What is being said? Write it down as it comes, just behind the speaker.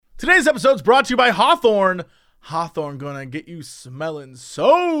Today's episode is brought to you by Hawthorne. Hawthorne gonna get you smelling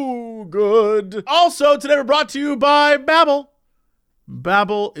so good. Also, today we're brought to you by Babbel.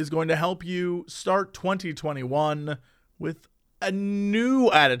 Babbel is going to help you start 2021 with a new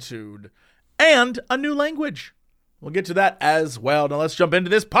attitude and a new language. We'll get to that as well. Now let's jump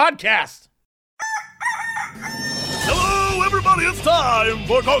into this podcast. Hello, everybody. It's time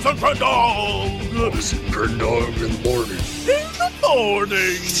for Ghost and Crendog. Ghost and Crendog in the morning. In the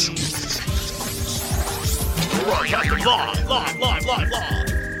morning. Broadcasting live.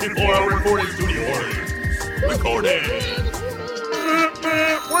 Before our recording studio audience. Recording.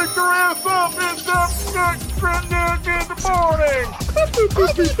 Wake your ass up. It's Ghost and Crendog in the morning.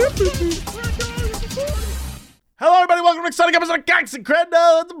 Hello, everybody. Welcome to an exciting episode of Ghost and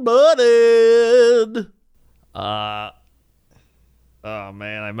Crendog in the morning. Oh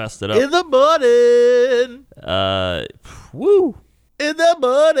man, I messed it up. In the morning. Woo. In the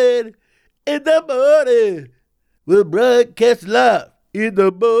morning. In the morning. We'll broadcast live. In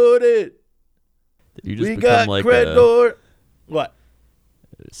the morning. Did you just We become got like Crendor. What?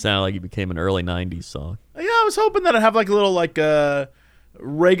 It sounded like you became an early 90s song. Yeah, I was hoping that I'd have like a little like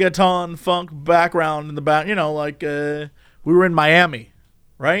reggaeton funk background in the back. You know, like we were in Miami,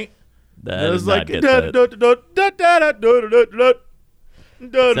 right? That It was did not like get that.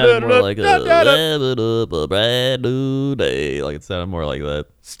 Sounded more like a brand new day. Like it sounded more like that.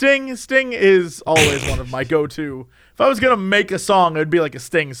 Sting is always one of my go-to. If I was gonna make a song, it'd be like a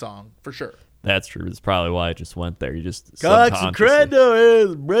Sting song for sure. That's true. That's probably why it just went there. You just Cox and Crendor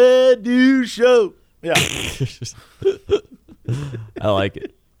is a brand new show. Yeah, I like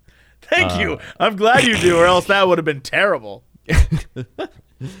it. thank you. I'm glad you do, or else that would have been terrible.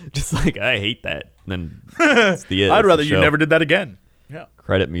 Just like I hate that. And then it's the I'd rather the you show. never did that again. Yeah.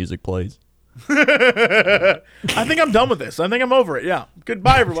 Credit music plays. I think I'm done with this. I think I'm over it. Yeah.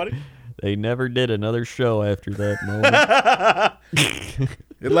 Goodbye, everybody. They never did another show after that moment.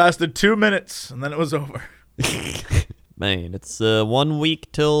 It lasted 2 minutes, and then it was over. Man, it's 1 week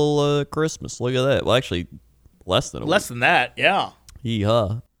till Christmas. Look at that. Well, actually, less than a Less than that, yeah. week.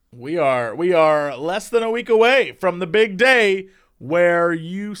 Yeehaw. We are less than a week away from the big day where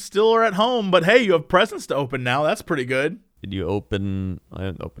you still are at home, but hey, you have presents to open now. That's pretty good. Did you open? I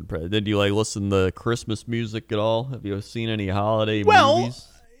didn't open. Did you like listen to Christmas music at all? Have you seen any holiday movies?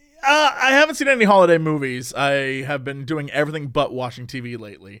 I haven't seen any holiday movies. I have been doing everything but watching TV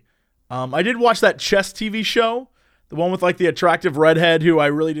lately. I did watch that chess TV show, the one with like the attractive redhead who I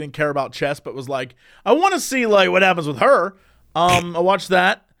really didn't care about chess, but was like, I want to see like what happens with her. I watched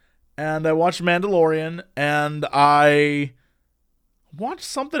that, and I watched Mandalorian, and I watched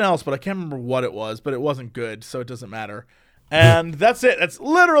something else, but I can't remember what it was, but it wasn't good, so it doesn't matter. And that's it. That's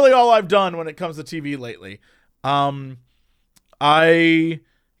literally all I've done when it comes to TV lately. I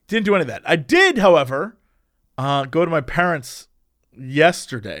didn't do any of that. I did, however, go to my parents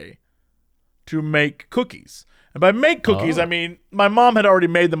yesterday to make cookies. And by make cookies, I mean my mom had already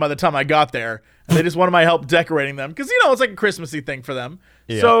made them by the time I got there, and they just wanted my help decorating them because, you know, it's like a Christmassy thing for them.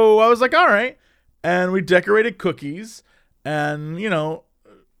 Yeah. So I was like, all right. And we decorated cookies and, you know,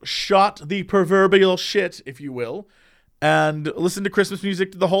 shot the proverbial shit, if you will, and listened to Christmas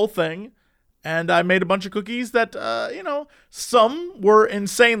music to the whole thing. And I made a bunch of cookies that, you know, some were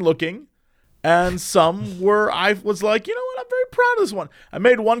insane looking and some were, I was like, you know what, I'm very proud of this one. I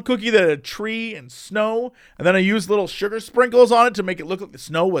made one cookie that had a tree and snow, and then I used little sugar sprinkles on it to make it look like the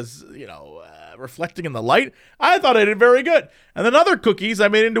snow was, you know, reflecting in the light. I thought I did very good. And then other cookies I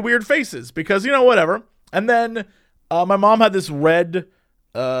made into weird faces because, you know, whatever. And then my mom had this red,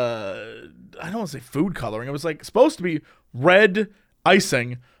 I don't want to say food coloring. It was like supposed to be red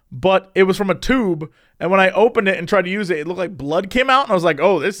icing, but it was from a tube, and when I opened it and tried to use it, it looked like blood came out, and I was like,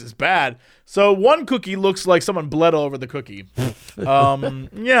 oh, this is bad. So one cookie looks like someone bled all over the cookie.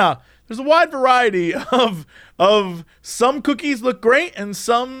 Yeah, there's a wide variety of some cookies look great, and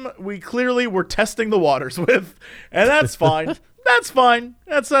some we clearly were testing the waters with, and that's fine. That's fine.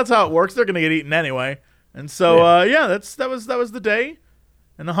 That's how it works. They're gonna get eaten anyway. And so yeah, that was the day,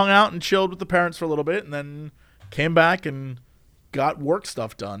 and I hung out and chilled with the parents for a little bit, and then came back and got work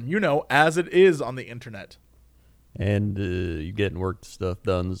stuff done, you know, as it is on the internet. And you getting work stuff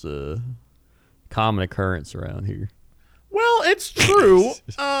done's a common occurrence around here. Well, it's true.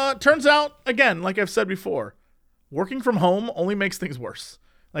 Turns out, again, like I've said before, working from home only makes things worse.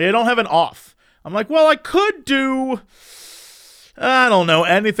 Like, I don't have an off. I'm like, well, I could do, I don't know,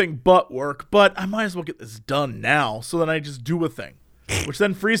 anything but work, but I might as well get this done now. So then I just do a thing, which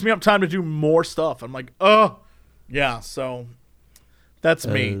then frees me up time to do more stuff. I'm like, oh, yeah, so that's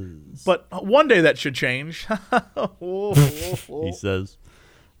me. But one day that should change. He says.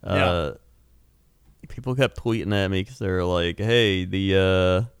 People kept tweeting at me because they were like, "Hey,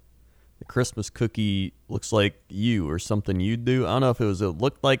 the Christmas cookie looks like you or something you do." I don't know if it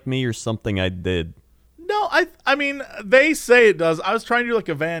looked like me or something I did. No, I mean, they say it does. I was trying to do like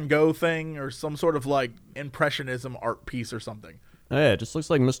a Van Gogh thing or some sort of like impressionism art piece or something. Oh, yeah, it just looks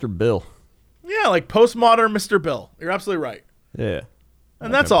like Mr. Bill. Yeah, like postmodern Mr. Bill. You're absolutely right. Yeah.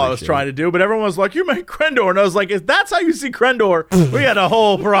 And that's all I was trying to do. But everyone was like, "You make Krendor." And I was like, if that's how you see Krendor, we had a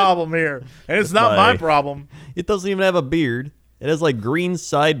whole problem here. And it's not my problem. It doesn't even have a beard. It has like green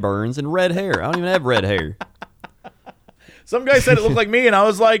sideburns and red hair. I don't even have red hair. Some guy said it looked like me, and I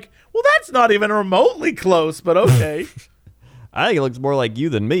was like, well, that's not even remotely close, but okay. I think it looks more like you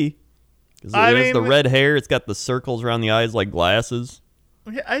than me. Because it has the red hair. It's got the circles around the eyes like glasses.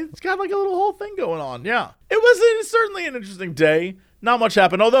 Yeah, it's got like a little whole thing going on. Yeah. It was certainly an interesting day. Not much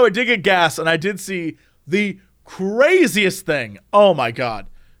happened, although I did get gas, and I did see the craziest thing. Oh, my God.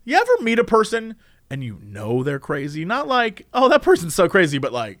 You ever meet a person and you know they're crazy? Not like, oh, that person's so crazy,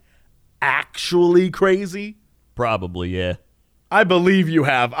 but like actually crazy? Probably, yeah. I believe you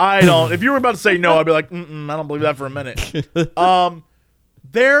have. I don't. If you were about to say no, I'd be like, I don't believe that for a minute.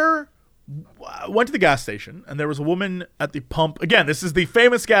 Went to the gas station, and there was a woman at the pump. Again, this is the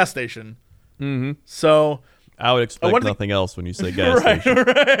famous gas station. Mm-hmm. So I would expect nothing else when you say gas station.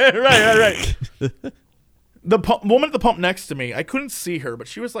 Right. The woman at the pump next to me, I couldn't see her, but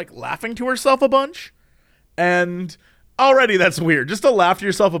she was like laughing to herself a bunch. And already that's weird. Just to laugh to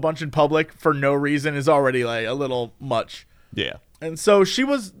yourself a bunch in public for no reason is already like a little much. Yeah. And so she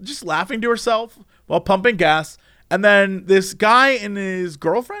was just laughing to herself while pumping gas. And then this guy and his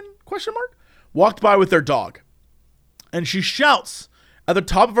girlfriend, ? Walked by with their dog. And she shouts at the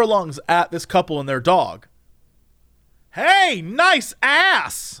top of her lungs at this couple and their dog, "Hey, nice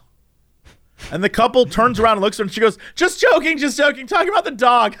ass." And the couple turns around and looks at her and she goes, just joking, talking about the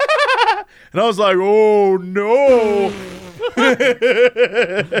dog." And I was like, oh, no.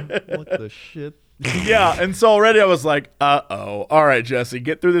 What the shit? Yeah, and so already I was like, uh-oh. All right, Jesse,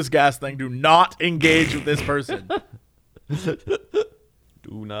 get through this gas thing. Do not engage with this person.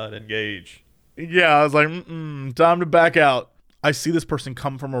 Do not engage. Yeah, I was like, time to back out. I see this person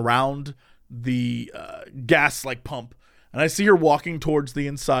come from around the gas like pump, and I see her walking towards the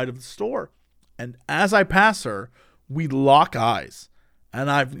inside of the store. And as I pass her, we lock eyes.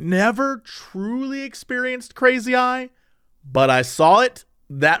 And I've never truly experienced crazy eye, but I saw it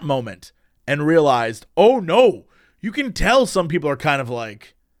that moment and realized, oh no, you can tell some people are kind of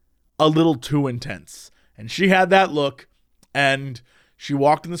like a little too intense. And she had that look, and she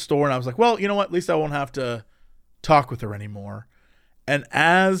walked in the store, and I was like, well, you know what? At least I won't have to talk with her anymore. And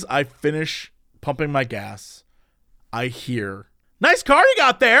as I finish pumping my gas, I hear, "Nice car you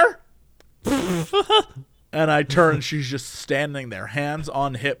got there." And I turn, and she's just standing there, hands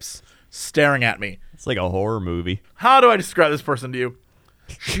on hips, staring at me. It's like a horror movie. How do I describe this person to you?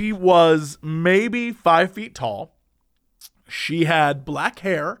 She was maybe 5 feet tall. She had black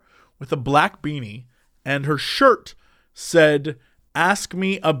hair with a black beanie, and her shirt said, "Ask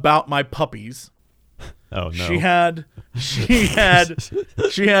me about my puppies." Oh no. She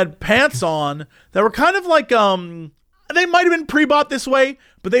had pants on that were kind of like they might have been pre-bought this way,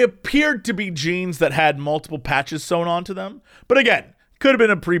 but they appeared to be jeans that had multiple patches sewn onto them. But again, could have been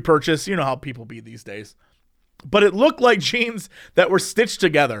a pre-purchase. You know how people be these days. But it looked like jeans that were stitched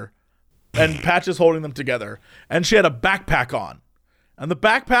together and patches holding them together. And she had a backpack on. And the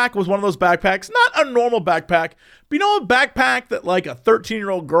backpack was one of those backpacks, not a normal backpack, but you know a backpack that like a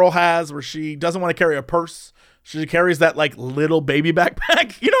 13-year-old girl has where she doesn't want to carry a purse. She carries that like little baby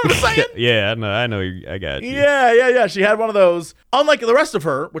backpack. You know what I'm saying? Yeah, I know. I got you. Yeah. She had one of those. Unlike the rest of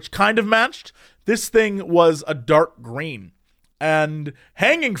her, which kind of matched, this thing was a dark green. And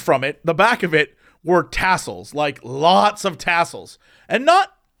hanging from it, the back of it, were tassels, like lots of tassels. And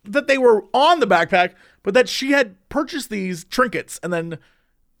not that they were on the backpack, but that she had purchased these trinkets and then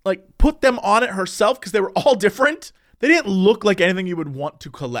like put them on it herself because they were all different. They didn't look like anything you would want to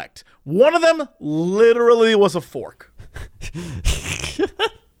collect. One of them literally was a fork.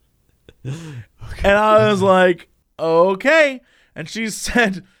 And I was like, okay. And she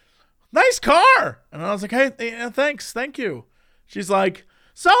said, "Nice car." And I was like, "Hey, yeah, thanks. Thank you." She's like,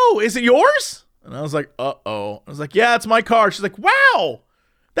 "So, is it yours?" And I was like, uh-oh. I was like, "Yeah, it's my car." She's like, "Wow,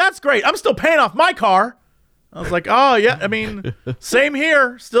 that's great. I'm still paying off my car." I was like, "Oh, yeah, I mean, same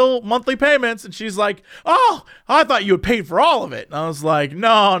here. Still monthly payments." And she's like, "Oh, I thought you had paid for all of it." And I was like,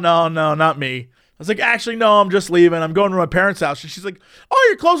 no, not me. I was like, "Actually, no, I'm just leaving. I'm going to my parents' house." And she's like, "Oh,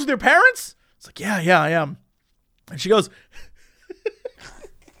 you're close with your parents?" It's like, yeah, I am. And she goes,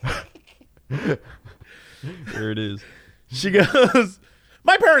 there it is. She goes,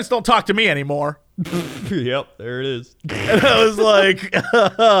 My parents don't talk to me anymore. Yep, there it is. And I was like,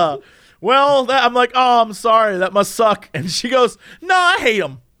 well, I'm like, oh, I'm sorry. That must suck. And she goes, no, I hate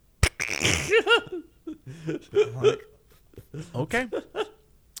them. Like, okay.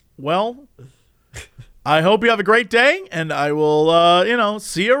 Well, I hope you have a great day, and I will,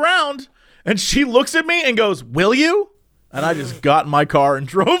 see you around. And she looks at me and goes, will you? And I just got in my car and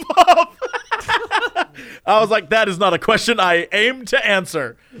drove off. I was like, that is not a question I aim to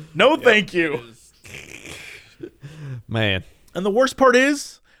answer. No, thank you. Man. And the worst part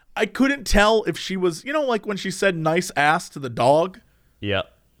is, I couldn't tell if she was, like when she said nice ass to the dog.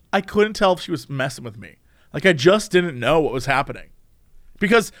 Yep. I couldn't tell if she was messing with me. Like, I just didn't know what was happening.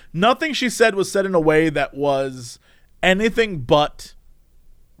 Because nothing she said was said in a way that was anything but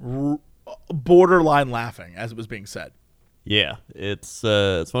borderline laughing as it was being said. Yeah, it's one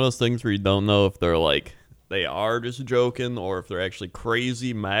of those things where you don't know if they're like, they are just joking, or if they're actually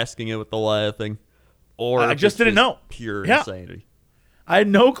crazy, masking it with the laughing, or I just didn't know. Pure Yeah. insanity. I had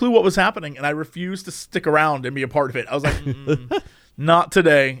no clue what was happening, and I refused to stick around and be a part of it. I was like, not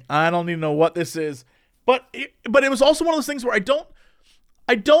today. I don't need to know what this is. But it was also one of those things where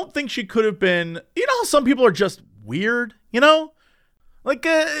I don't think she could have been, how some people are just weird, Like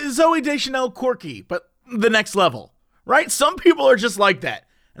Zooey Deschanel quirky, but the next level, right? Some people are just like that.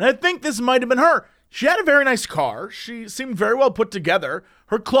 And I think this might have been her. She had a very nice car. She seemed very well put together.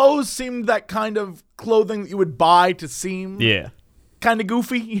 Her clothes seemed that kind of clothing that you would buy to seem kind of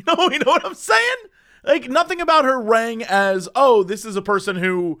goofy. You know what I'm saying? Like, nothing about her rang as, oh, this is a person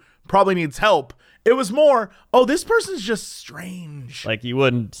who probably needs help. It was more, oh, this person's just strange. Like, you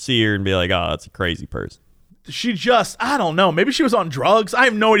wouldn't see her and be like, oh, that's a crazy person. She just, I don't know. Maybe she was on drugs. I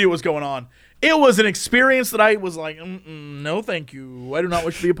have no idea what's going on. It was an experience that I was like, no, thank you. I do not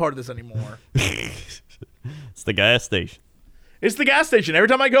wish to be a part of this anymore. It's the gas station. It's the gas station. Every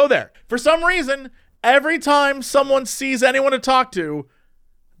time I go there, for some reason, every time someone sees anyone to talk to,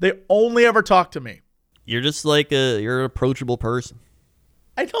 they only ever talk to me. You're just like you're an approachable person.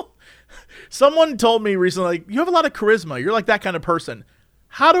 I don't. Someone told me recently, like, you have a lot of charisma. You're like that kind of person.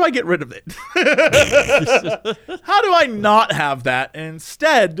 How do I get rid of it? How do I not have that and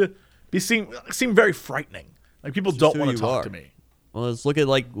instead seem very frightening? Like, people don't want to talk to me. Well, let's look at,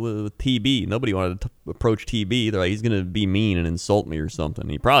 like, with TB. Nobody wanted to approach TB. They're like, he's going to be mean and insult me or something.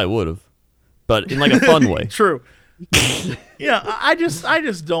 He probably would have. But in, like, a fun way. True. Yeah, I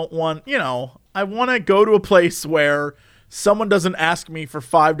just don't want, I want to go to a place where someone doesn't ask me for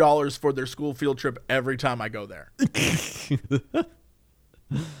 $5 for their school field trip every time I go there.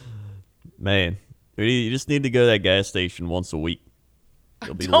 Man, you just need to go to that gas station once a week.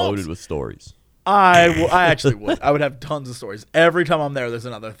 You'll be loaded with stories. I actually would. I would have tons of stories. Every time I'm there, there's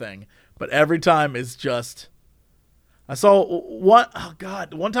another thing. But every time is just... I saw one... Oh,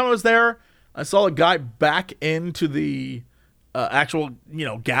 God. One time I was there, I saw a guy back into the actual,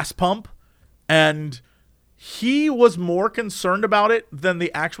 gas pump. And he was more concerned about it than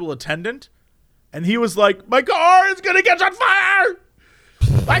the actual attendant. And he was like, my car is going to catch on fire!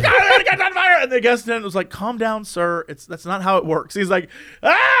 My car is going to catch on fire! And the gas attendant was like, calm down, sir. That's not how it works. He's like,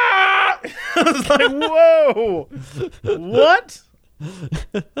 ah! I was like, whoa. What?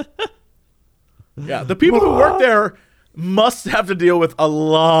 Yeah, the people who work there must have to deal with a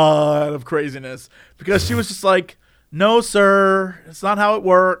lot of craziness. Because she was just like, no, sir. It's not how it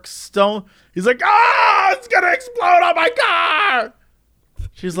works. Don't. He's like, it's going to explode on my car!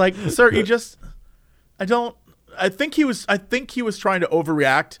 She's like, sir, I think he was trying to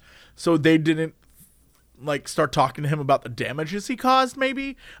overreact so they didn't start talking to him about the damages he caused,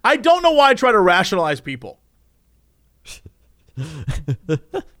 maybe. I don't know why I try to rationalize people.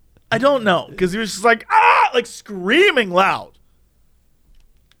 I don't know, because he was just like screaming loud.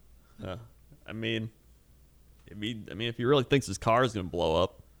 I mean, if he really thinks his car is going to blow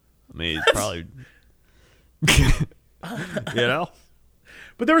up, he's probably,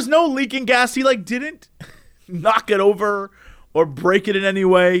 But there was no leaking gas. He didn't knock it over or break it in any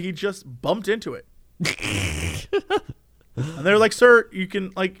way. He just bumped into it. And they're like, sir, you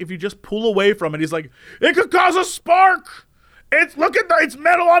can, if you just pull away from it. He's like, it could cause a spark. It's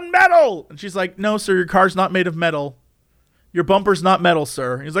metal on metal. And she's like, no, sir, your car's not made of metal. Your bumper's not metal,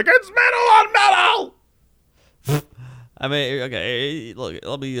 sir. And he's like, it's metal on metal. Okay, look,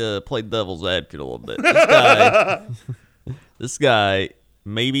 let me play devil's advocate a little bit. This guy,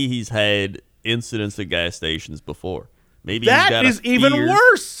 maybe he's had incidents at gas stations before. Maybe that is even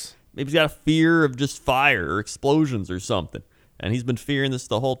worse. Maybe he's got a fear of just fire or explosions or something. And he's been fearing this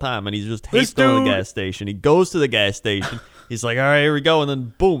the whole time. And he's just hates going to the gas station. He goes to the gas station. He's like, all right, here we go. And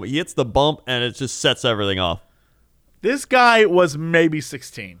then, boom, he hits the bump, and it just sets everything off. This guy was maybe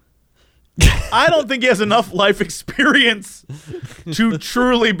 16. I don't think he has enough life experience to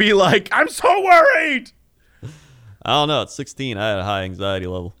truly be like, I'm so worried. I don't know. At 16, I had a high anxiety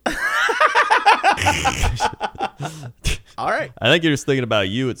level. All right. I think you're just thinking about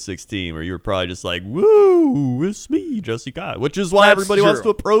you at 16, where you were probably just like, woo, it's me, Jesse Kyle. Which is why everybody wants to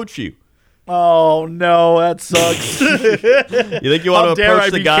approach you. Oh, no, that sucks. You think you want to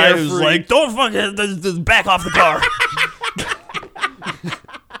approach the guy who's like, Don't fucking just back off the car.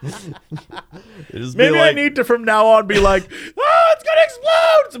 Maybe I need to from now on be like, oh, it's gonna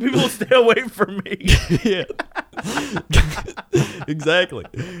explode, so people will stay away from me. Yeah. Exactly.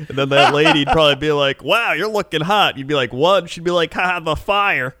 And then that lady'd probably be like, wow, you're looking hot. You'd be like, what? She'd be like, the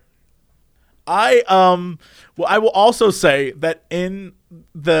fire. I will also say that in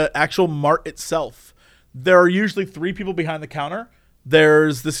the actual mart itself, there are usually 3 people behind the counter.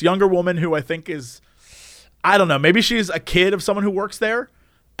 There's this younger woman who I think is, I don't know, maybe she's a kid of someone who works there.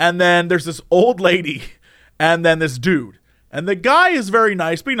 And then there's this old lady, and then this dude. And the guy is very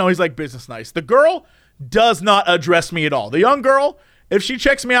nice, but he's like business nice. The girl does not address me at all. The young girl, if she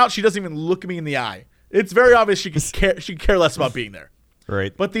checks me out, she doesn't even look me in the eye. It's very obvious she care less about being there.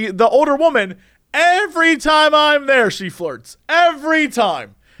 Right. But the older woman, every time I'm there, she flirts. Every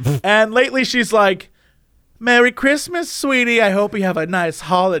time. And lately she's like, Merry Christmas, sweetie. I hope you have a nice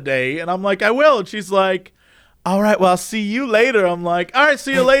holiday. And I'm like, I will. And she's like, all right, well, I'll see you later. I'm like, all right,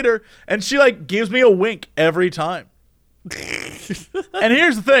 see you later. And she like gives me a wink every time. And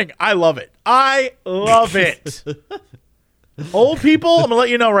here's the thing. I love it. I love it. Old people, I'm going to let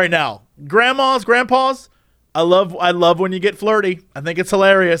you know right now. Grandmas, grandpas, I love when you get flirty. I think it's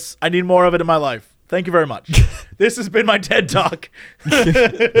hilarious. I need more of it in my life. Thank you very much. This has been my TED Talk.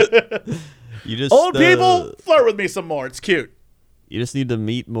 Old people, flirt with me some more. It's cute. You just need to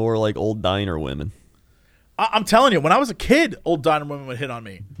meet more like old diner women. I'm telling you, when I was a kid, old diner women would hit on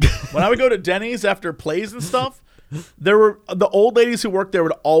me. When I would go to Denny's after plays and stuff, there were the old ladies who worked there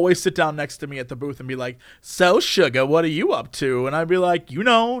would always sit down next to me at the booth and be like, so, Sugar, what are you up to? And I'd be like,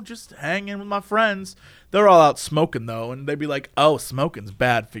 just hanging with my friends. They're all out smoking, though. And they'd be like, oh, smoking's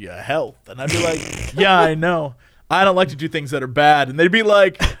bad for your health. And I'd be like, yeah, I know. I don't like to do things that are bad. And they'd be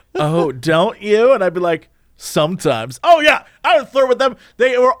like, oh, don't you? And I'd be like, sometimes. Oh, yeah. I would flirt with them.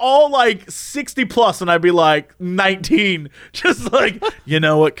 They were all like 60 plus, and I'd be like 19. Just like,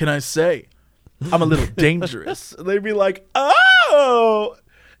 what can I say? I'm a little dangerous. And they'd be like, oh.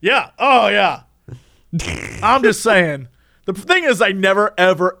 Yeah. Oh, yeah. I'm just saying. The thing is, I never,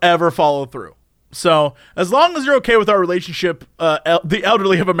 ever, ever follow through. So as long as you're okay with our relationship, the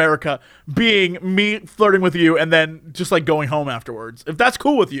elderly of America, being me flirting with you and then just like going home afterwards, if that's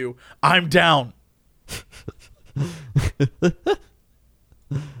cool with you, I'm down.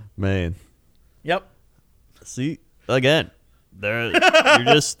 Man. Yep. See, again,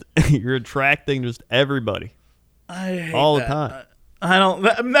 you're attracting just everybody. I hate all that. The time. I don't.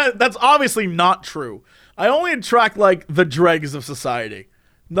 That's obviously not true. I only attract like the dregs of society.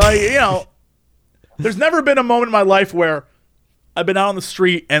 Like, there's never been a moment in my life where I've been out on the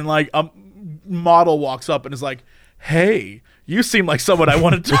street and like a model walks up and is like, "Hey, you seem like someone I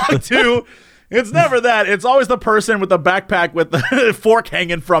want to talk to." It's never that. It's always the person with the backpack with the fork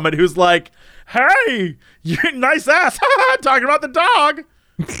hanging from it who's like, "Hey, you nice ass." Talking about the dog.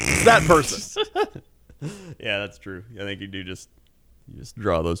 It's that person. Yeah, that's true. I think you just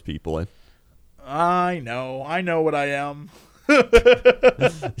draw those people in. I know what I am.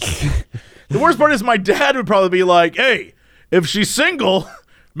 The worst part is my dad would probably be like, "Hey, if she's single,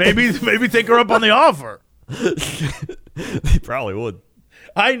 maybe take her up on the offer." They probably would.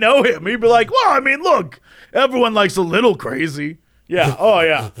 I know him. He'd be like, "Well, I mean, look, everyone likes a little crazy." Yeah. Oh,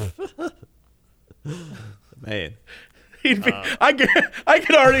 yeah. Man. He'd be. I can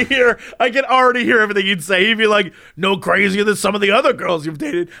already hear everything he'd say. He'd be like, "No crazier than some of the other girls you've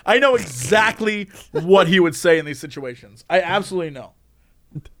dated." I know exactly what he would say in these situations. I absolutely know.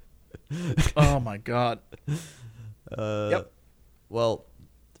 Oh my God. Yep. Well,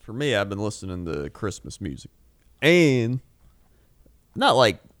 for me, I've been listening to Christmas music, and not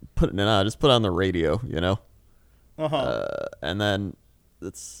like putting it on, just put it on the radio, and then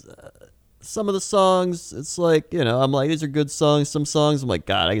it's some of the songs. It's like I'm like, these are good songs. Some songs I'm like,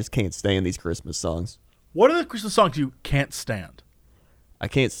 God, I just can't stand these Christmas songs. What are the Christmas songs you can't stand? I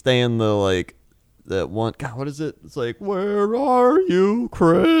can't stand that one. God, what is it? It's like, where are you,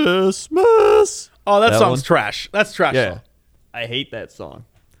 Christmas? Oh, that song's trash. That's trash. Yeah, song. I hate that song.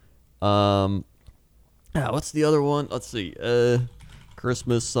 What's the other one? Let's see.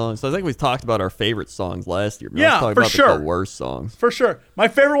 Christmas songs. So I think we talked about our favorite songs last year. Yeah, let's talk for about sure. the worst songs. For sure. My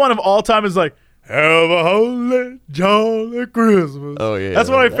favorite one of all time is like, Have a holy, jolly Christmas. Oh, yeah. That's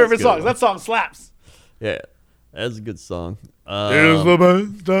one of my favorite good songs. one. That song slaps. Yeah, that's a good song. It's the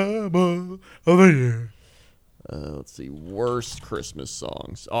best time of the year. Let's see, worst Christmas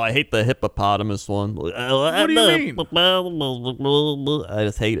songs. Oh, I hate the hippopotamus one. What do you mean? I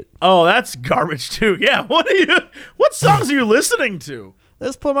just hate it. Oh, that's garbage too. Yeah. What songs are you listening to? They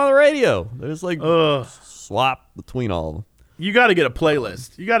just put them on the radio. There's like Ugh. swap between all of them. You got to get a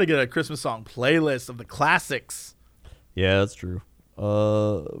playlist. You got to get a Christmas song playlist of the classics. Yeah, that's true.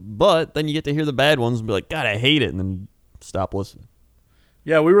 But then you get to hear the bad ones and be like, God, I hate it, and then stop listening.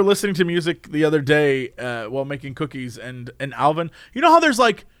 Yeah, we were listening to music the other day while making cookies, and Alvin. You know how there's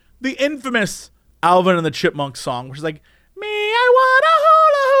like the infamous Alvin and the Chipmunks song, which is like, me, I want a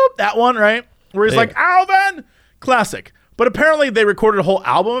hula hoop. That one, right? Where he's like, Alvin! Classic. But apparently they recorded a whole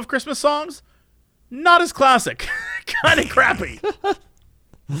album of Christmas songs. Not as classic. Kind of crappy.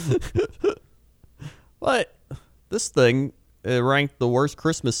 But this thing ranked the worst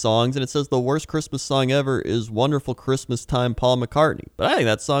Christmas songs, and it says the worst Christmas song ever is Wonderful Christmas Time, Paul McCartney. But I think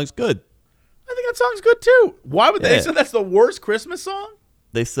that song's good. I think that song's good too. Why would they Yeah. say that's the worst Christmas song?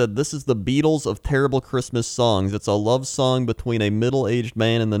 They said this is the Beatles of terrible Christmas songs. It's a love song between a middle-aged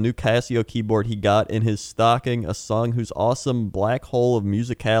man and the new Casio keyboard he got in his stocking, a song whose awesome black hole of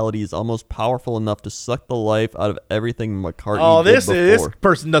musicality is almost powerful enough to suck the life out of everything McCartney did before. This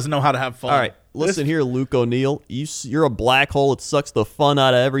person doesn't know how to have fun. All right, listen here, Luke O'Neill. You're a black hole that sucks the fun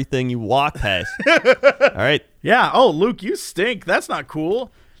out of everything you walk past. All right? Yeah. Oh, Luke, you stink. That's not cool.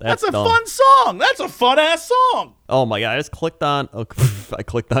 That's a dumb. fun song. That's a fun ass song. Oh my god! I just clicked on. I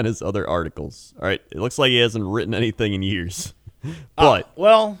clicked on his other articles. All right, it looks like he hasn't written anything in years. But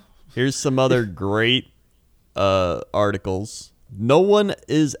Well, here's some other great articles. No one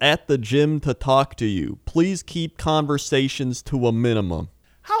is at the gym to talk to you. Please keep conversations to a minimum.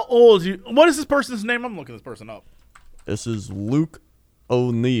 how old you? What is this person's name? I'm looking this person up. This is Luke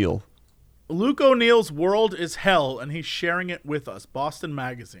O'Neill. Luke O'Neill's World is Hell, and he's sharing it with us. Boston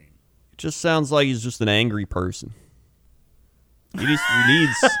Magazine. It just sounds like he's just an angry person. He needs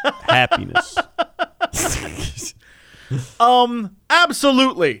happiness.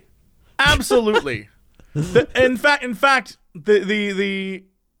 Absolutely. In fact, the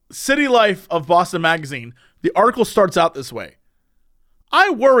city life of Boston Magazine, the article starts out this way. I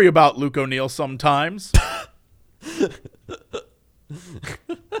worry about Luke O'Neill sometimes.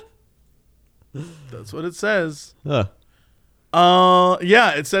 That's what it says. Huh.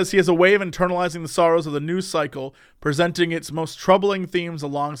 Yeah, it says he has a way of internalizing the sorrows of the news cycle, presenting its most troubling themes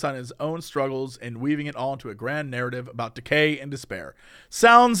alongside his own struggles and weaving it all into a grand narrative about decay and despair.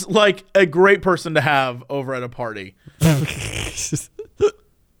 Sounds like a great person to have over at a party.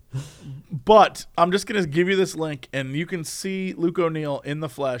 But I'm just going to give you this link, and you can see Luke O'Neill in the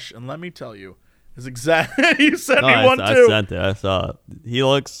flesh, and let me tell you, is exactly you sent me one I too. sent it. I saw it. He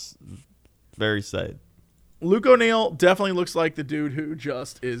looks very sad. Luke O'Neill definitely looks like the dude who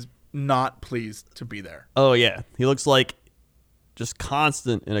just is not pleased to be there. Oh yeah, he looks like just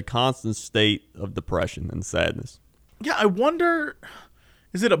in a constant state of depression and sadness. Yeah, I wonder,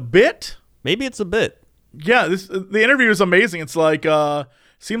 is it a bit? Maybe it's a bit. Yeah, the interview is amazing. It's like,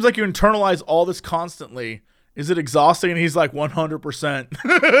 seems like you internalize all this constantly. Is it exhausting? And he's like 100%.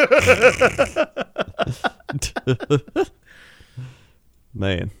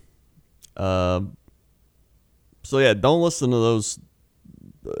 Man. So yeah, don't listen to those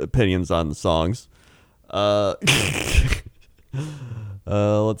opinions on the songs.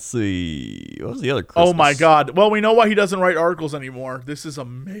 Let's see. What was the other Christmas? Oh my God. Well, we know why he doesn't write articles anymore. This is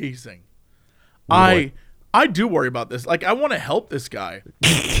amazing. What? I do worry about this. Like, I want to help this guy.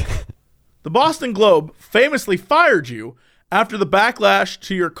 The Boston Globe famously fired you after the backlash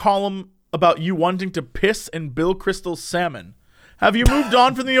to your column about you wanting to piss in Bill Kristol's salmon. Have you moved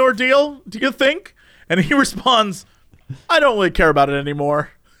on from the ordeal, do you think? And he responds, I don't really care about it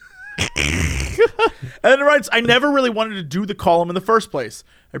anymore. And then he writes, I never really wanted to do the column in the first place.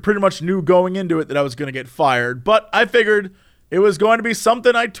 I pretty much knew going into it that I was going to get fired, but I figured it was going to be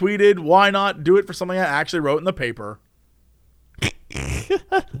something I tweeted. Why not do it for something I actually wrote in the paper?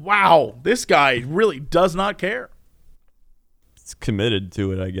 Wow, this guy really does not care. It's committed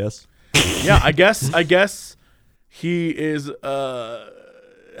to it, I guess. Yeah, I guess he is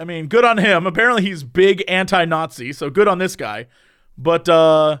I mean, good on him. Apparently he's big anti-Nazi, so good on this guy. But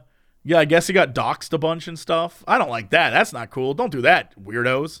yeah, I guess he got doxxed a bunch and stuff. I don't like that. That's not cool. Don't do that,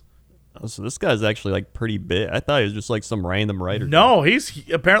 weirdos. Oh, so this guy's actually like pretty big. I thought he was just like some random writer. No, he's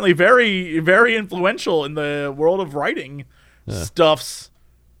apparently very, very influential in the world of writing stuffs.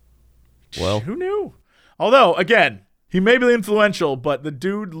 Well, Who knew? Although, again, He may be influential, but the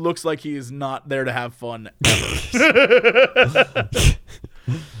dude looks like he is not there to have fun ever.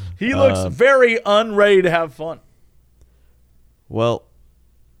 He looks very unready to have fun. Well,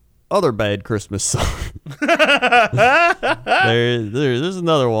 other bad Christmas song. There's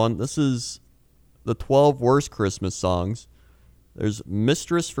another one. This is the 12 worst Christmas songs. There's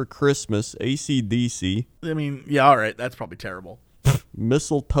Mistress for Christmas, AC/DC. I mean, yeah, all right. That's probably terrible.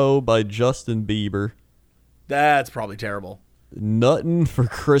 Mistletoe by Justin Bieber. That's probably terrible. Nuttin' for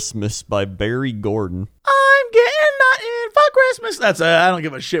Christmas by Barry Gordon. I'm getting nothing for Christmas. I don't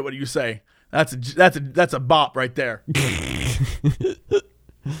give a shit what you say. That's a bop right there.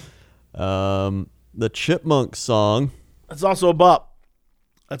 The Chipmunk song. That's also a bop.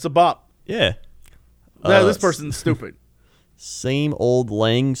 That's a bop. Yeah. This person's stupid. Same Old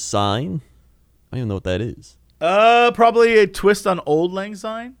Lang Syne. I don't even know what that is. Probably a twist on Old Lang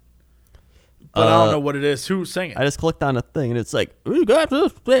Syne. But I don't know what it is. Who sang it? I just clicked on a thing and it's like, we got to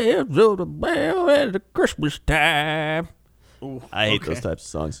stay up till the bell at the Christmas time. Ooh, I hate okay. those types of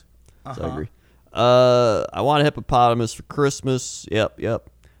songs. So I agree. I Want a Hippopotamus for Christmas. Yep.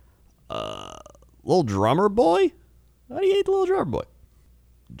 Little Drummer Boy? How do you hate the Little Drummer Boy?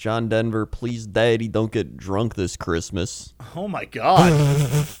 John Denver, Please Daddy, Don't Get Drunk This Christmas. Oh my god.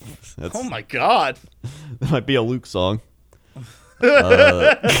 Oh my god. That might be a Luke song.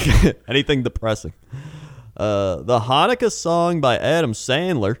 Anything depressing. The Hanukkah song by Adam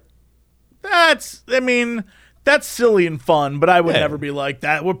Sandler. That's silly and fun, but I would never be like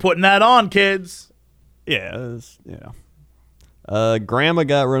that. We're putting that on, kids. Yeah. Grandma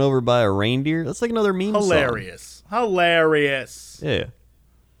Got Run Over by a Reindeer. That's like another meme Hilarious. song. Yeah.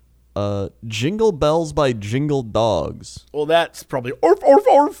 Jingle Bells by Jingle Dogs. Well, that's probably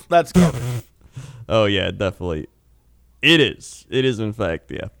orf. That's garbage. Oh, yeah, definitely. It is, in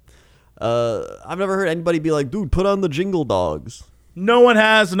fact, yeah. I've never heard anybody be like, dude, put on the Jingle Dogs. No one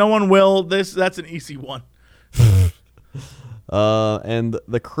has. No one will. That's an easy one. And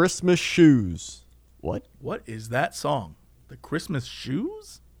the Christmas Shoes. What? What is that song? The Christmas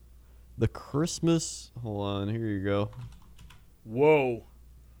Shoes? The Christmas... Hold on, here you go. Whoa.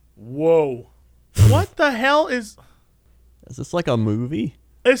 What the hell is... Is this like a movie?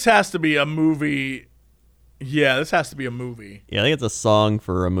 This has to be a movie. Yeah, this has to be a movie. Yeah, I think it's a song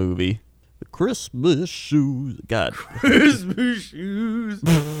for a movie. The Christmas Shoes. God. Christmas Shoes.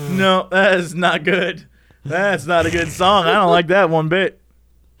 No, that is not good. That's not a good song. I don't like that one bit.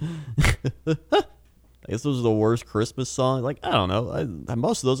 I guess those are the worst Christmas songs. Like, I don't know.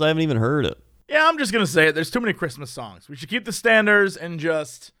 Most of those I haven't even heard it. Yeah, I'm just going to say it. There's too many Christmas songs. We should keep the standards and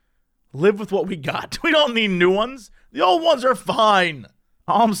just live with what we got. We don't need new ones. The old ones are fine.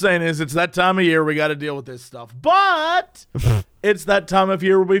 All I'm saying is it's that time of year we got to deal with this stuff. But it's that time of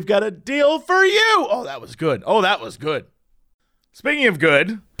year where we've got a deal for you. Oh, that was good. Speaking of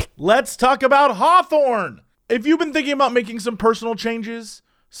good, let's talk about Hawthorne. If you've been thinking about making some personal changes,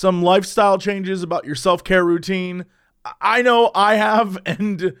 some lifestyle changes about your self-care routine, I know I have,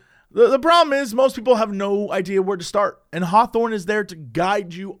 and the problem is most people have no idea where to start. And Hawthorne is there to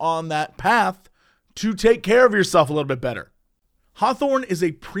guide you on that path to take care of yourself a little bit better. Hawthorne is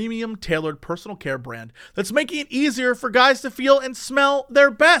a premium tailored personal care brand that's making it easier for guys to feel and smell their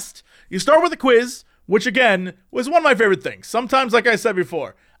best. You start with a quiz, which again was one of my favorite things. Sometimes, like I said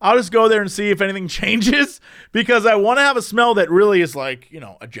before, I'll just go there and see if anything changes because I want to have a smell that really is like,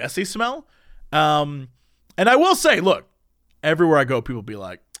 a Jesse smell. And I will say, look, everywhere I go, people be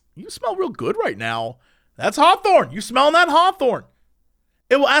like, you smell real good right now. That's Hawthorne. You smelling that Hawthorne.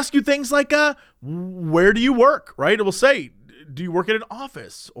 It will ask you things like, where do you work, right? It will say, do you work at an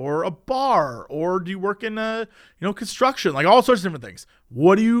office or a bar, or do you work in construction, like all sorts of different things.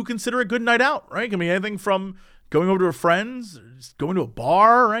 What do you consider a good night out, right? It can be anything from going over to a friend's, or just going to a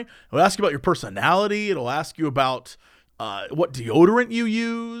bar, right? It'll ask you about your personality. It'll ask you about what deodorant you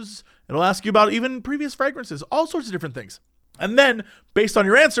use. It'll ask you about even previous fragrances, all sorts of different things. And then, based on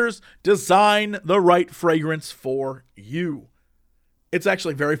your answers, design the right fragrance for you. It's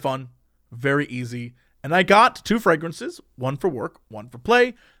actually very fun, very easy. And I got 2 fragrances, one for work, one for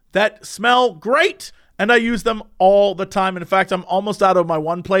play, that smell great. And I use them all the time. In fact, I'm almost out of my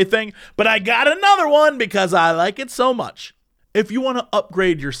one play thing, but I got another one because I like it so much. If you want to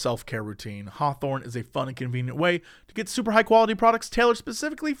upgrade your self-care routine, Hawthorne is a fun and convenient way to get super high quality products tailored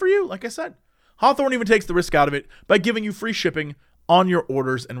specifically for you. Like I said, Hawthorne even takes the risk out of it by giving you free shipping on your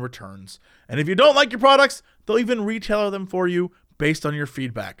orders and returns. And if you don't like your products, they'll even retailer them for you based on your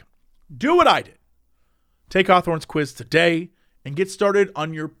feedback. Do what I did. Take Hawthorne's quiz today and get started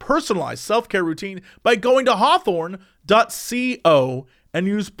on your personalized self-care routine by going to hawthorne.co and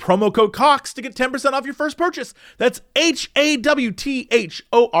use promo code COX to get 10% off your first purchase. That's HAWTHORNE.co.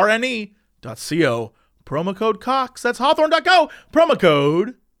 Promo code COX. That's Hawthorne.co. Promo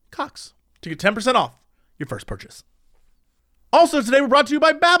code COX to get 10% off your first purchase. Also, today we're brought to you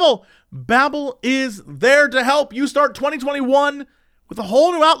by Babbel. Babbel is there to help you start 2021 with a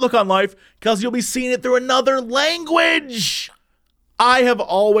whole new outlook on life because you'll be seeing it through another language. I have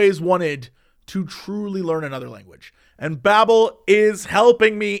always wanted to truly learn another language, and Babbel is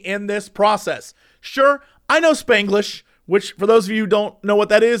helping me in this process. Sure, I know Spanglish, which for those of you who don't know what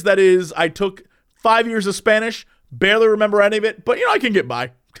that is I took 5 years of Spanish, barely remember any of it, but I can get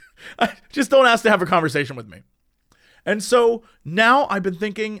by. Just don't ask to have a conversation with me. And so now I've been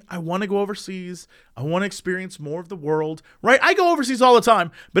thinking, I want to go overseas. I want to experience more of the world, right? I go overseas all the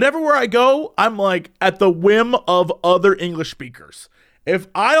time, but everywhere I go, I'm like at the whim of other English speakers. If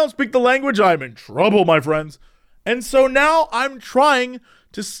I don't speak the language, I'm in trouble, my friends. And so now I'm trying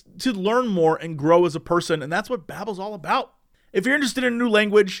to learn more and grow as a person, and that's what Babbel's all about. If you're interested in a new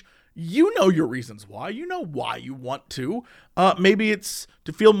language, you know your reasons why. You know why you want to. Maybe it's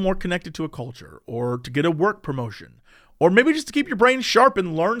to feel more connected to a culture, or to get a work promotion, or maybe just to keep your brain sharp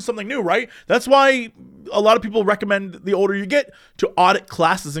and learn something new, right? That's why a lot of people recommend, the older you get, to audit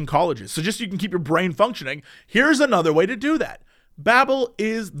classes in colleges. So just so you can keep your brain functioning, here's another way to do that. Babbel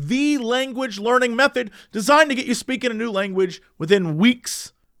is the language learning method designed to get you speaking a new language within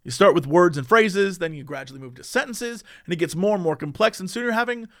weeks. You start with words and phrases, then you gradually move to sentences, and it gets more and more complex, and soon you're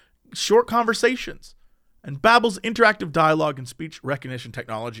having short conversations. And Babbel's interactive dialogue and speech recognition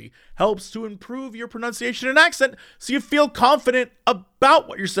technology helps to improve your pronunciation and accent so you feel confident about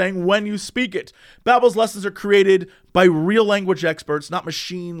what you're saying when you speak it. Babbel's lessons are created by real language experts, not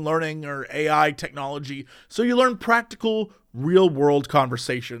machine learning or AI technology, so you learn practical, real-world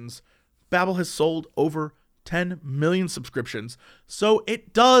conversations. Babbel has sold over 10 million subscriptions, so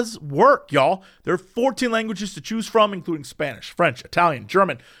it does work, y'all. There are 14 languages to choose from, including Spanish, French, Italian,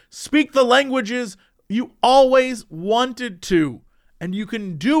 German. Speak the languages you always wanted to, and you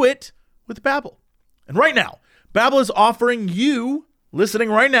can do it with Babbel. And right now, Babbel is offering you, listening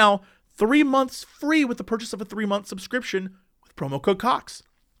right now, 3 months free with the purchase of a 3-month subscription with promo code COX.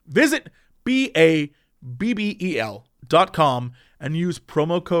 Visit BABBEL.com and use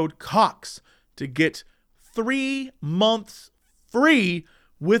promo code COX to get 3 months free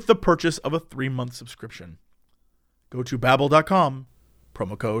with the purchase of a 3-month subscription. Go to babbel.com,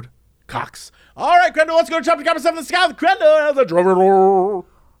 promo code COX. All right, Crendor, let's go to chapter 7 in the sky with Crendor as a driver.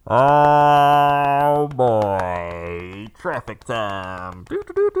 Oh boy, traffic time.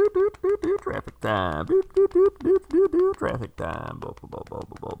 Traffic time. Traffic time.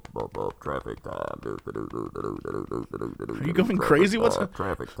 Traffic time. Are you going crazy? What's up?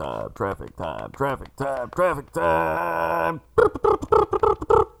 Traffic time. Traffic time. Traffic time. Traffic time.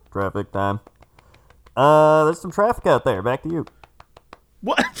 Traffic time. There's some traffic out there. Back to you.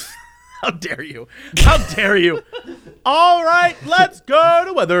 What? How dare you? How dare you? All right, let's go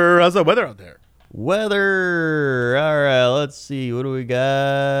to weather. How's the weather out there? Weather. All right, let's see. What do we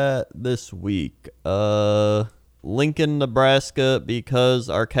got this week? Lincoln, Nebraska, because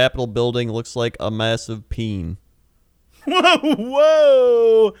our Capitol building looks like a massive peen.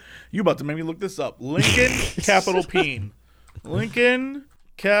 Whoa. You about to make me look this up. Lincoln Capitol peen. Lincoln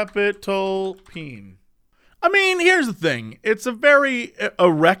Capitol peen. I mean, here's the thing. It's a very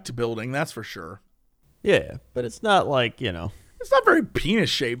erect building, that's for sure. Yeah, but it's not like, It's not very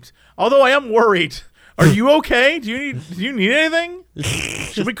penis-shaped. Although I am worried. Are you okay? Do you need anything?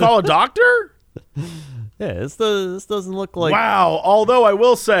 Should we call a doctor? Yeah, this doesn't look like... Wow. Although I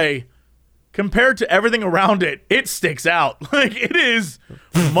will say, compared to everything around it, it sticks out. Like, it is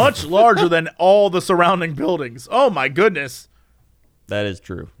much larger than all the surrounding buildings. Oh, my goodness. That is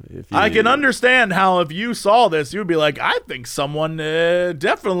true. I can understand how if you saw this, you would be like, I think someone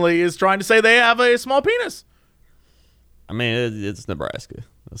definitely is trying to say they have a small penis. I mean, it's Nebraska.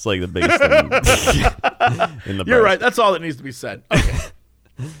 It's like the biggest thing in Nebraska. You're right. That's all that needs to be said. Okay.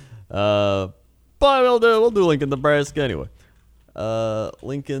 But we'll do Lincoln, Nebraska anyway.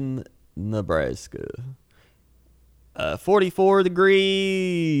 Lincoln, Nebraska. 44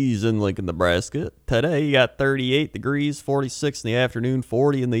 degrees in Lincoln, Nebraska. Today, you got 38 degrees, 46 in the afternoon,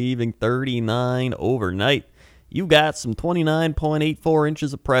 40 in the evening, 39 overnight. You got some 29.84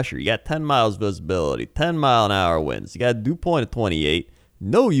 inches of pressure. You got 10 miles visibility, 10-mile-an-hour winds. You got a dew point of 28,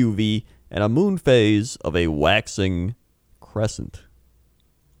 no UV, and a moon phase of a waxing crescent.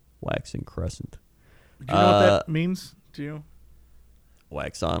 Waxing crescent. Do you know what that means to you?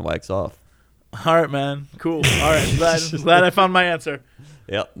 Wax on, wax off. All right, man. Cool. All right. Glad I found my answer.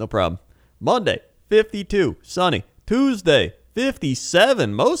 Yep, no problem. Monday, 52, sunny. Tuesday,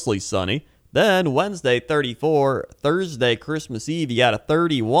 57, mostly sunny. Then Wednesday, 34. Thursday, Christmas Eve, you got a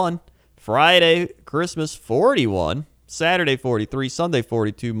 31. Friday, Christmas, 41. Saturday, 43. Sunday,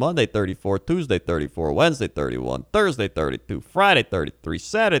 42. Monday, 34. Tuesday, 34. Wednesday, 31. Thursday, 32. Friday, 33.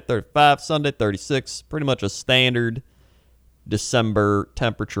 Saturday, 35. Sunday, 36. Pretty much a standard December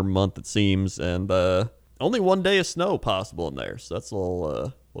temperature month, it seems. And only one day of snow possible in there. So that's a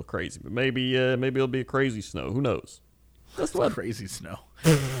little crazy. But maybe it'll be a crazy snow. Who knows? That's what crazy snow.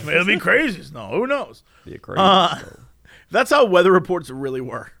 Maybe it'll be crazy snow. Who knows? Be a crazy snow. That's how weather reports really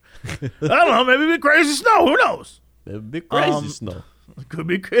work. I don't know. Maybe it'll be crazy snow. Who knows? It'll be crazy snow. It could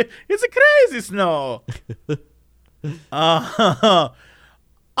be it's a crazy snow. All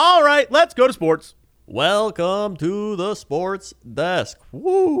right, let's go to sports. Welcome to the sports desk.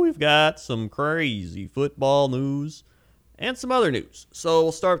 Woo, we've got some crazy football news and some other news. So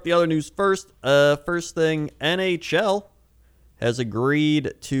we'll start with the other news first. First thing, NHL has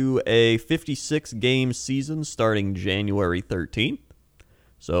agreed to a 56-game season starting January 13th.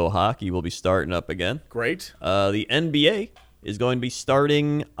 So hockey will be starting up again. Great. The NBA is going to be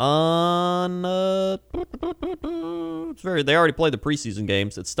starting on... they already played the preseason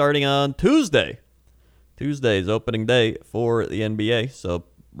games. It's starting on Tuesday. Tuesday is opening day for the NBA, so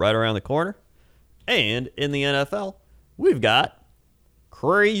right around the corner. And in the NFL, we've got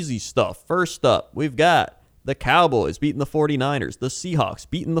crazy stuff. First up, we've got the Cowboys beating the 49ers, the Seahawks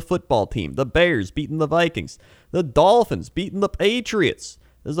beating the football team, the Bears beating the Vikings, the Dolphins beating the Patriots.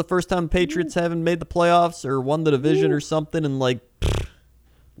 This is the first time Patriots haven't made the playoffs or won the division or something in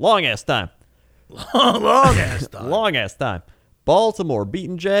long-ass time. Long-ass time. Long-ass time. Baltimore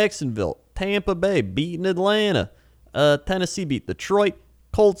beating Jacksonville. Tampa Bay beating Atlanta. Tennessee beat Detroit.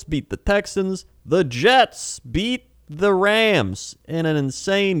 Colts beat the Texans. The Jets beat the Rams in an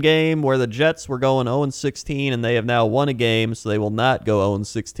insane game where the Jets were going 0-16 and they have now won a game, so they will not go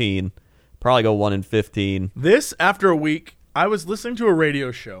 0-16. Probably go 1-15. This, after a week, I was listening to a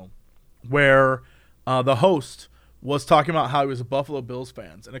radio show where the host was talking about how he was a Buffalo Bills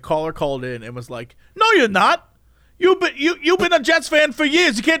fan, and a caller called in and was like, "No, you're not. You've been a Jets fan for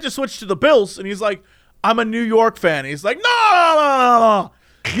years. You can't just switch to the Bills." And he's like, "I'm a New York fan." He's like, No.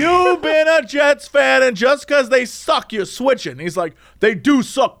 You've been a Jets fan, and just because they suck, you're switching. He's like, "They do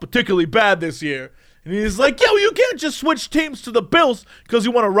suck particularly bad this year." And he's like, "Yo, you can't just switch teams to the Bills because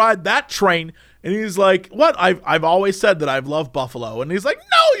you want to ride that train." And he's like, "What? I've always said that I've loved Buffalo." And he's like,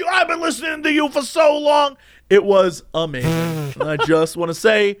 "No, I've been listening to you for so long." It was amazing. And I just want to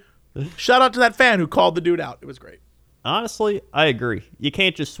say, shout out to that fan who called the dude out. It was great. Honestly, I agree. You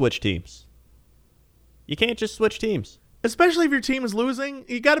can't just switch teams. Especially if your team is losing,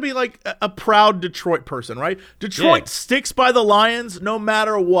 you got to be like a proud Detroit person, right? Detroit sticks by the Lions no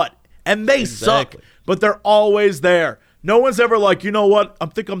matter what. And they suck, but they're always there. No one's ever like, "You know what? I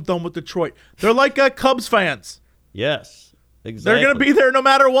think I'm done with Detroit." They're like Cubs fans. Yes, exactly. They're going to be there no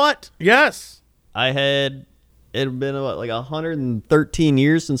matter what. Yes. It had been 113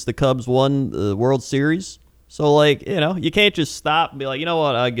 years since the Cubs won the World Series. So, you can't just stop and be like, "You know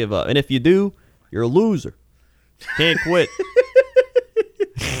what? I give up." And if you do, you're a loser. Can't quit.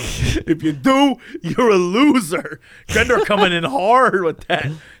 If you do, you're a loser. Gender coming in hard with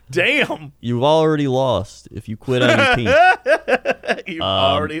that. Damn. You've already lost if you quit on your team. You've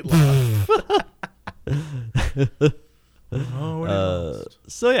already lost. Lost.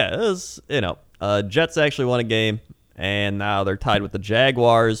 So, yeah, it was, Jets actually won a game, and now they're tied with the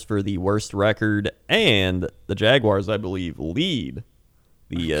Jaguars for the worst record, and the Jaguars, I believe, lead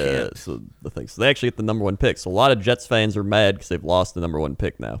the thing. So they actually get the number one pick. So a lot of Jets fans are mad because they've lost the number one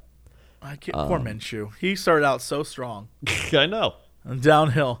pick now. I can't. Poor Minshew. He started out so strong. I know. And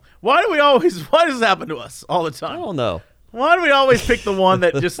downhill. Why does this happen to us all the time? I don't know. Why do we always pick the one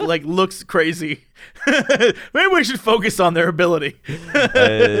that just looks crazy? Maybe we should focus on their ability.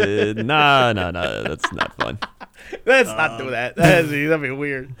 Nah. That's not fun. Let's not do that. That'd be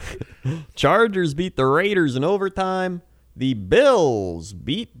weird. Chargers beat the Raiders in overtime. The Bills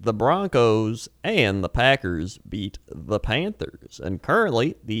beat the Broncos, and the Packers beat the Panthers. And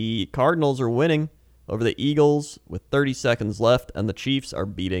currently, the Cardinals are winning over the Eagles with 30 seconds left, and the Chiefs are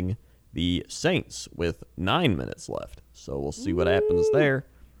beating the Saints with 9 minutes left. So we'll see what happens there.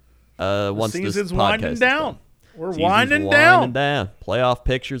 Once this season's podcast winding is down. done. We're Season's winding down. Playoff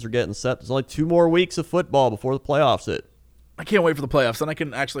pictures are getting set. There's only 2 more weeks of football before the playoffs hit. I can't wait for the playoffs, then I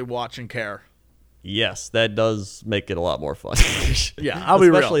can actually watch and care. Yes, that does make it a lot more fun. Yeah, I'll be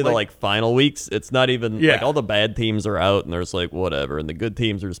real. Especially the final weeks. It's not even Yeah. all the bad teams are out and there's whatever, and the good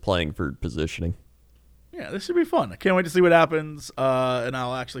teams are just playing for positioning. Yeah, this should be fun. I can't wait to see what happens, and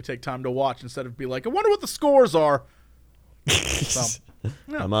I'll actually take time to watch instead of be like, I wonder what the scores are. So,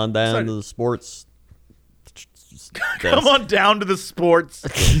 yeah, Come on down excited. to the sports. Come on down to the sports.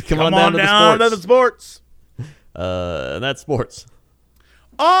 Come on down to the sports. And that's sports.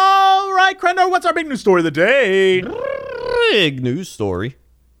 All right, Crendor, what's our big news story of the day? Big news story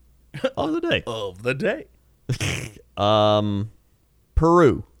of the day. Of the day.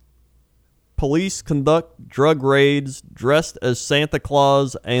 Peru. Police conduct drug raids dressed as Santa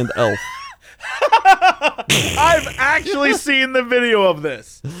Claus and Elf. I've actually seen the video of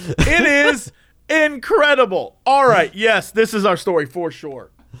this. It is incredible. All right, yes, this is our story for sure.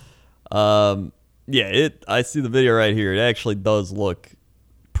 Yeah, I see the video right here. It actually does look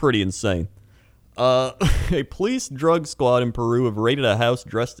pretty insane. A police drug squad in Peru have raided a house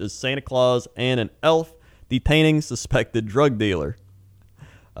dressed as Santa Claus and an elf, detaining suspected drug dealer.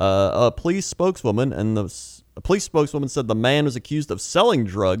 A police spokeswoman said the man was accused of selling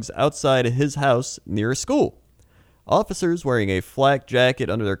drugs outside his house near a school. Officers wearing a flak jacket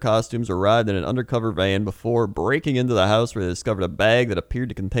under their costumes arrived in an undercover van before breaking into the house, where they discovered a bag that appeared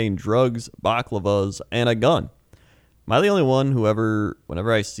to contain drugs, baklavas, and a gun. Am I the only one who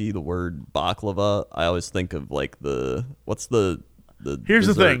whenever I see the word baklava, I always think of like what's the Here's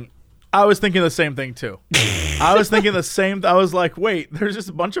dessert? the thing. I was thinking the same thing too. I was like, wait, there's just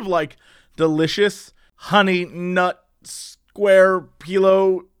a bunch of like delicious honey nut square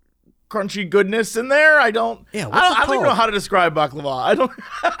pillow crunchy goodness in there. I don't even know how to describe baklava. I don't.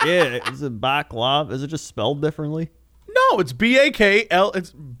 Yeah, is it baklava? Is it just spelled differently? No, it's BAKL.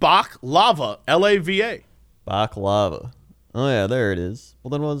 It's baklava. LAVA. Baklava. Oh yeah, there it is.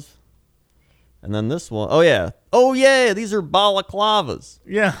 Well, and then this one. Oh yeah, these are balaclavas.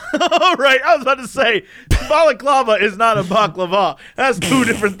 Yeah. Right. I was about to say, balaclava is not a baklava. That's two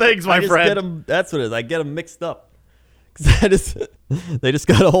different things, my friend. That's what it is. I get them mixed up. Cause they just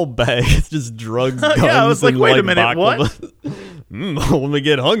got a whole bag. It's just drugs, guns, Yeah, I was like, and wait a minute, baklava. What? When we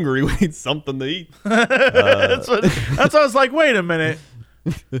get hungry, we need something to eat. That's what I was like, wait a minute.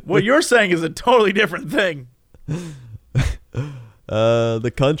 What you're saying is a totally different thing.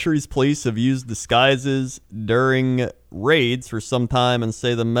 The country's police have used disguises during raids for some time and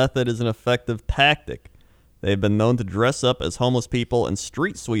say the method is an effective tactic. They've been known to dress up as homeless people and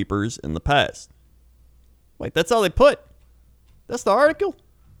street sweepers in the past. Wait, that's all they put? That's the article?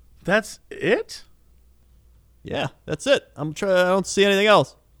 That's it? Yeah, that's it. I don't see anything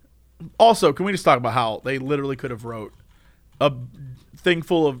else. Also, can we just talk about how they literally could have wrote a thing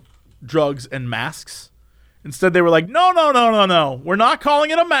full of drugs and masks? Instead, they were like, no. We're not calling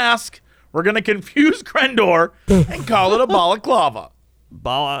it a mask. We're going to confuse Crendor and call it a balaclava.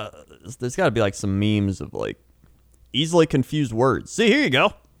 There's got to be like some memes of like easily confused words. See, here you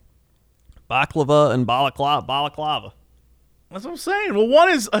go. Baklava and balaclava. That's what I'm saying. Well, one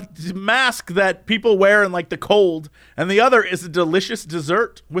is a mask that people wear in like the cold, and the other is a delicious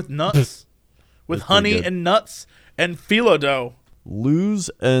dessert with nuts, with honey good. and nuts and phyllo dough.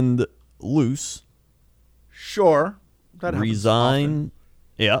 Lose and loose. Sure. That happens often. Resign.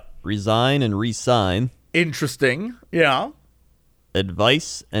 Yeah. Resign and resign. Interesting. Yeah.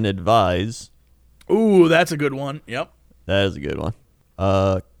 Advice and advise. Ooh, that's a good one. Yep. That is a good one.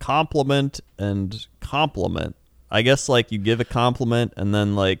 Compliment and compliment. I guess like you give a compliment and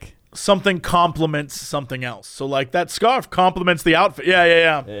then like Something complements something else. So like that scarf complements the outfit.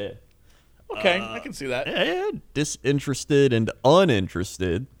 Yeah. Okay, I can see that. Disinterested and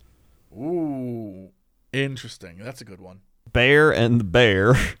uninterested. Ooh, interesting. That's a good one. Bear and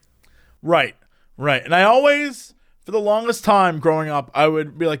bear. Right. And I always, for the longest time growing up, I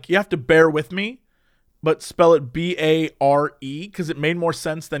would be like, you have to bear with me, but spell it Bare, because it made more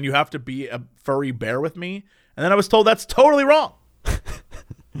sense than you have to be a furry bear with me. And then I was told that's totally wrong.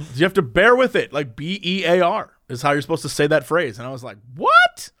 You have to bear with it, like Bear is how you're supposed to say that phrase. And I was like,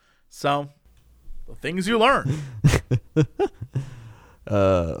 what? So, the things you learn.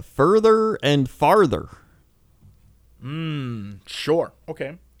 Further and farther. Sure.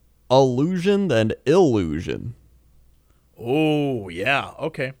 Okay. Illusion and illusion. Oh, yeah.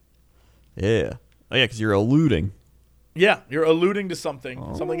 Okay. Yeah. Oh, yeah, because you're alluding. Yeah, you're alluding to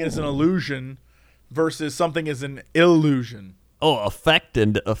something. Something is an illusion versus something is an illusion. Oh, effect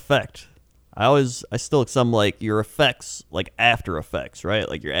and effect. I still some like your effects, like After Effects, right?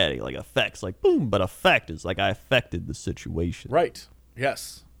 Like you're adding like effects, like boom, but effect is like I affected the situation. Right.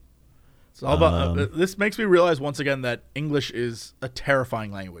 Yes. It's all about. This makes me realize once again that English is a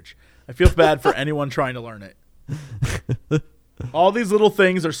terrifying language. I feel bad for anyone trying to learn it. All these little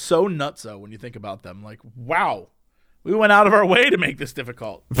things are so nutso when you think about them. Like, wow, we went out of our way to make this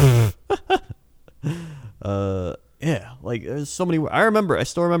difficult. Yeah, like there's so many. I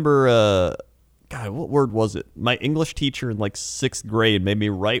still remember God, what word was it? My English teacher in like 6th grade made me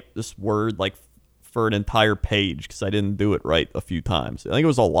write this word like for an entire page because I didn't do it right a few times. I think it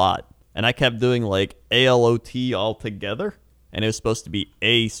was a lot. And I kept doing like ALOT all together. And it was supposed to be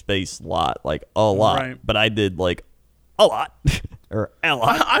a space lot, like a lot. Right. But I did like a lot or a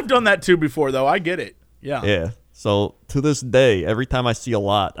lot. I've done that too before, though. I get it. Yeah. Yeah. So to this day, every time I see a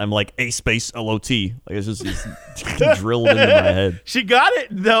lot, I'm like a space LOT. Like it's just drilled into my head. She got it,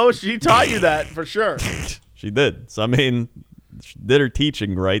 though. She taught you that for sure. She did. So I mean, she did her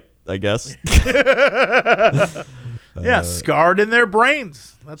teaching right, I guess. Yeah, scarred in their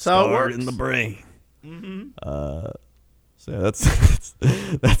brains. That's how it works. In the brain. So yeah, that's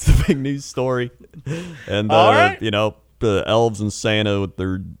the big news story. And All right. you know, the elves and Santa with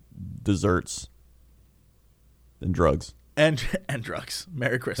their desserts and drugs. And drugs.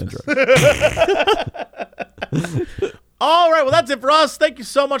 Merry Christmas. And drugs. All right, well, that's it for us. Thank you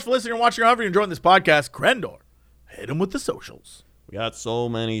so much for listening and watching. However you're enjoying this podcast, Crendor, hit him with the socials. We got so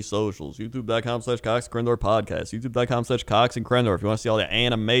many socials. YouTube.com/Cox Crendor Podcast. YouTube.com/Cox and Crendor. If you want to see all the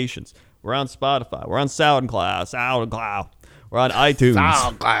animations. We're on Spotify. We're on SoundCloud. We're on iTunes.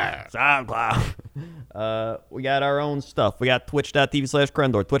 SoundCloud. We got our own stuff. We got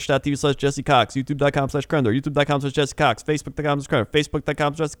Twitch.tv/Crendor. Twitch.tv/Jesse Cox. YouTube.com/Crendor. YouTube.com/Jesse Cox. Facebook.com/Crendor.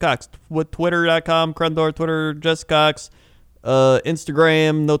 Facebook.com/Jesse Cox. Twitter.com Crendor. Twitter Jesse Cox.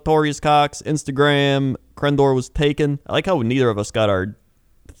 Instagram Notorious Cox. Instagram Crendor was taken. I like how neither of us got our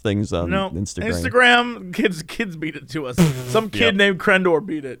things on Instagram. Kids beat it to us. Some kid named Crendor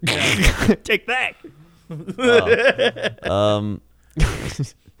beat it. Yeah. Take that.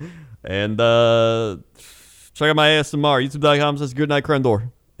 And check out my ASMR. YouTube.com/Goodnight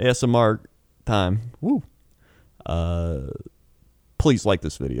Crendor. ASMR time. Woo. Please like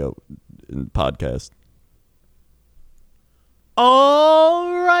this video and podcast. All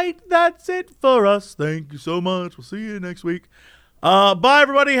right, that's it for us. Thank you so much. We'll see you next week. Bye,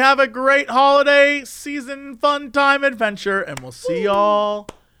 everybody. Have a great holiday season, fun time, adventure, and we'll see y'all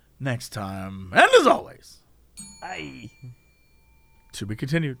next time. And as always, Bye. to be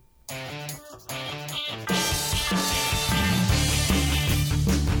continued.